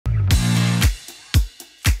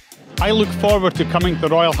I look forward to coming to the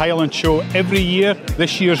Royal Highland Show every year.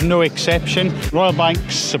 This year's no exception. Royal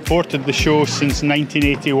Bank's supported the show since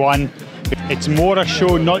 1981. It's more a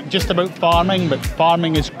show not just about farming, but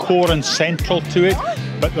farming is core and central to it.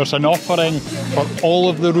 But there's an offering for all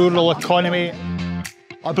of the rural economy.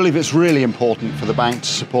 I believe it's really important for the bank to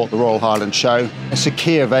support the Royal Highland Show. It's a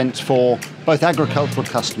key event for both agricultural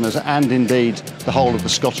customers and indeed the whole of the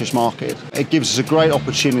Scottish market. It gives us a great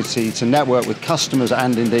opportunity to network with customers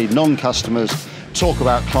and indeed non-customers, talk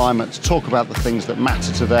about climate, talk about the things that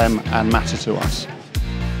matter to them and matter to us.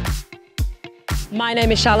 My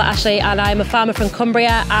name is Charlotte Ashley and I'm a farmer from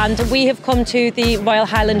Cumbria, and we have come to the Royal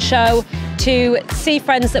Highland Show to see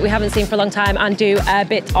friends that we haven't seen for a long time and do a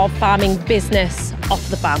bit of farming business off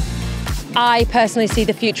the farm. I personally see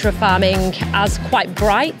the future of farming as quite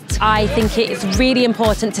bright. I think it's really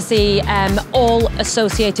important to see all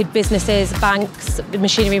associated businesses, banks,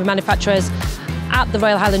 machinery manufacturers at the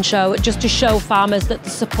Royal Highland Show, just to show farmers that the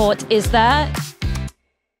support is there.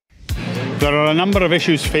 There are a number of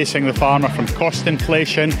issues facing the farmer, from cost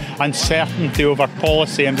inflation, uncertainty over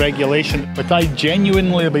policy and regulation, but I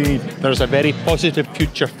genuinely believe there's a very positive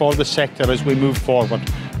future for the sector as we move forward.